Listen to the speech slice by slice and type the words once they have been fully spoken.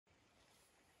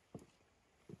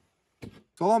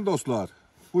Salam dostlar,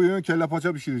 bugün kelle paça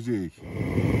pişirəcəyik.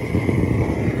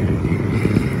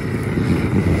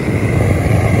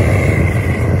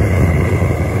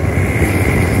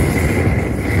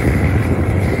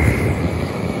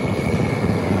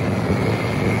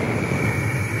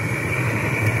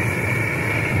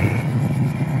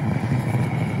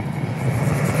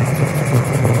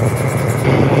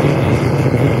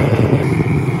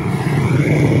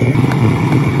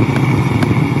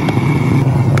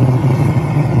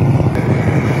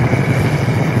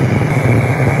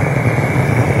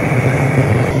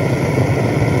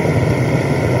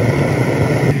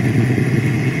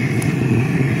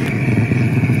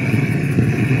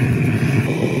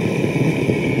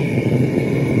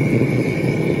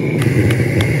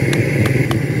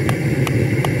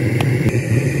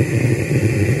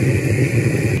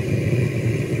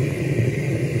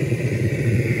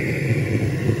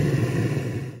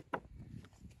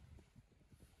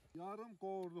 Yarım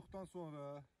qovurduqdan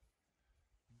sonra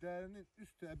dərinin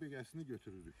üst təbəqəsini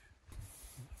götürürük.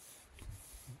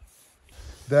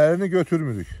 Dərini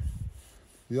götürmürük.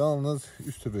 Yalnız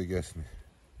üst təbəqəsini.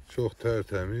 Çox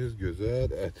tərtəmiz,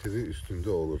 gözəl, ətiri üstündə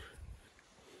olur.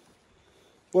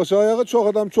 Baş ayağı çox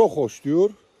adam çox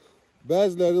xoşlayır.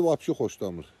 Bəziləri vapşı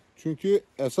xoşlamır. Çünki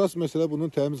əsas məsələ bunun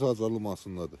təmiz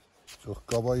hazırlanmasındadır. Çox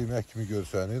qaba yemək kimi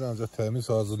görsənir, ancaq təmiz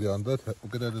hazırlayanda o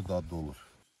qədər də dadlı olur.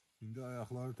 Şimdi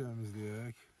ayaqları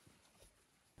təmizləyək.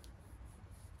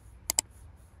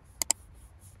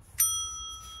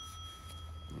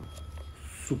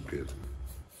 Super.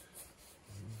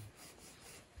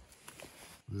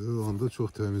 Və o anda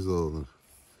çox təmiz alınır.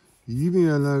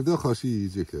 Yeməyənlər də xaşı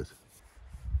yeyəcəklər.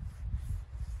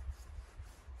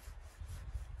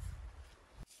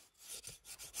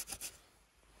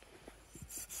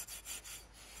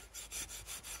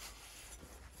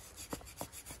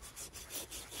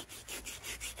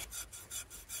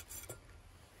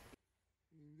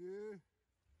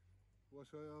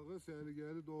 Baş ayağı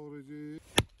səliqəli doğrayacağıq.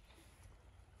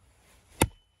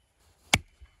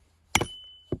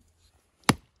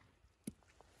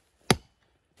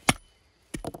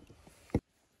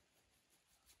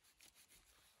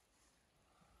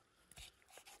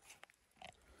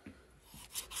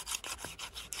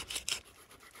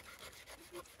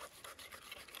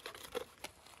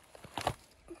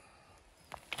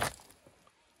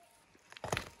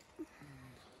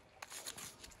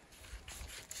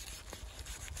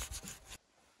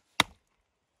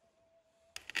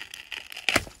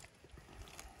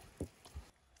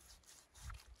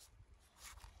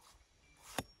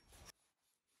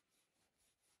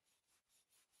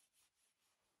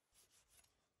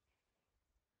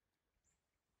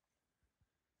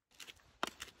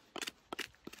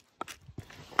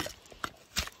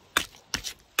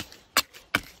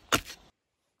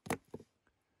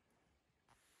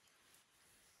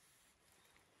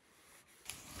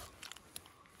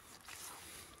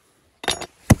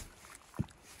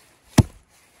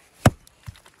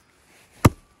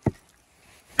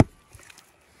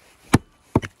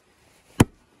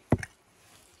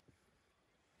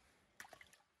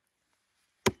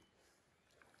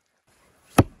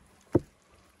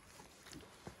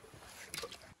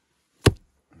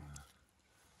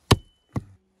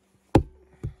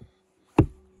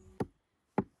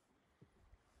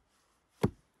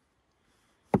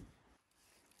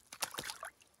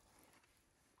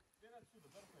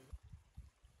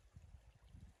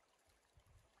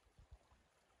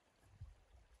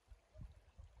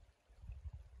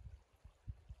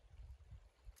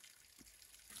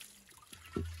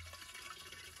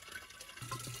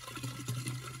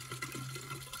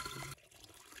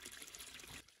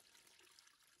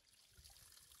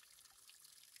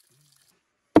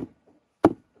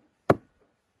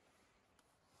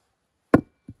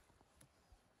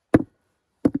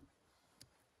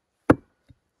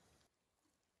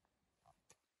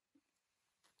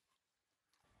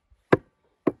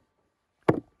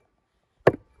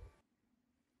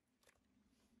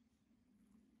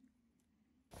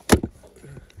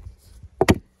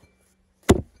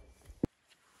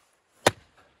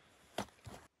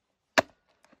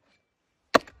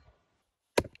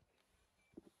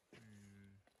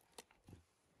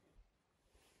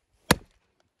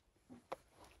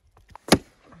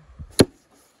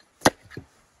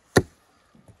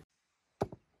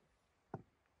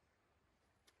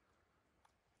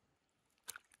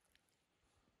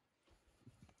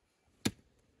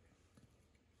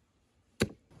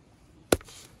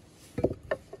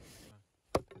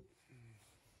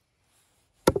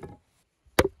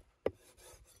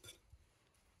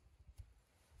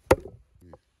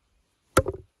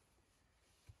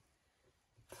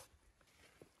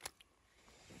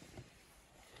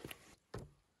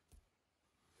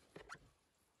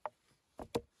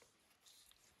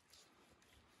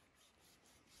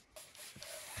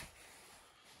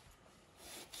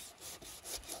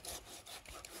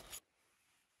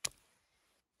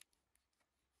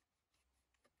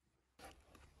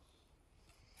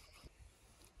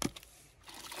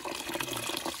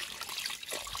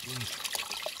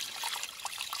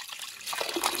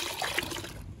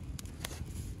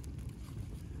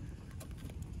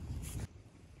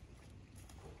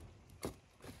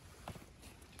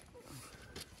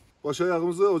 Baş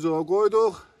ayağımızı ocağa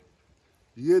qoyduq.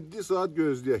 7 saat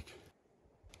gözləyək.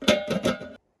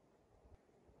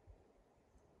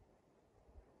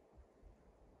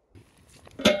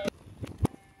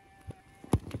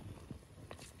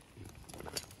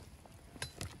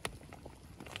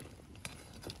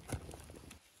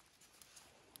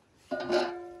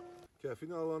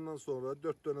 Kəfini alandan sonra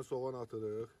 4 dənə soğan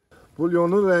atırıq.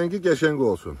 Bulyonun rəngi qəşəng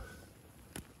olsun.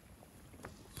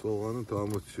 Soğanın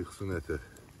tamı çıxsın ətə.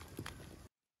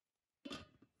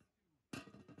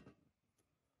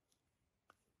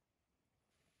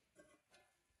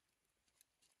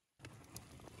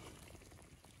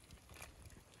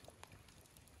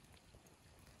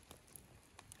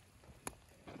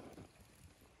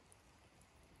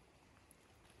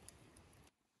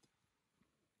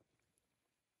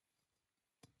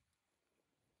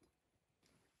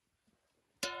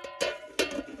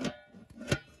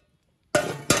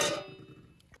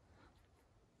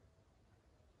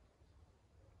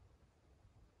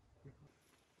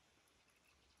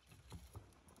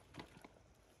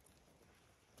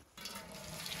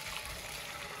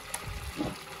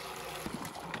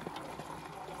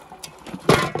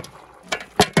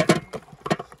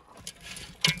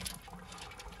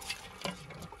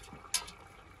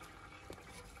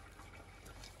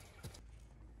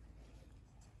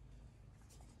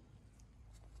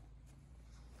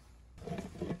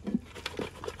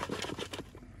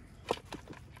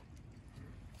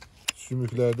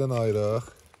 Sümüklərdən ayıraq.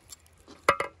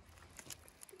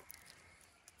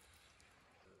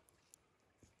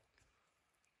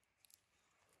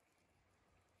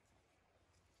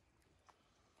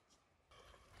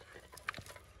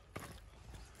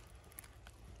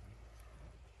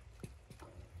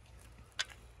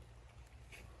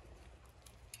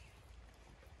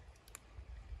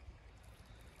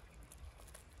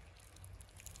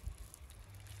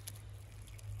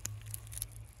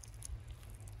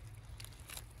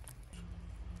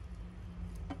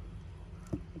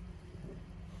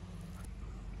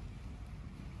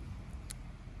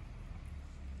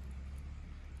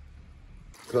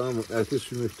 Tamam, əti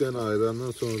sümükdən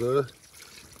ayırandan sonra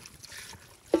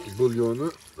bulyonu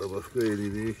tabaqda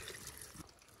eləyirik.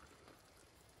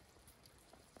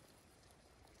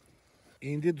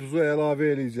 İndi duzu əlavə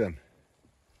eləyəcəm.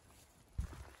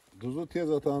 Duzu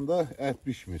tez atanda ət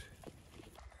pişmir.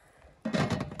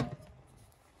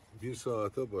 1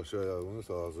 saata baş ayağımız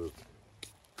hazırdır.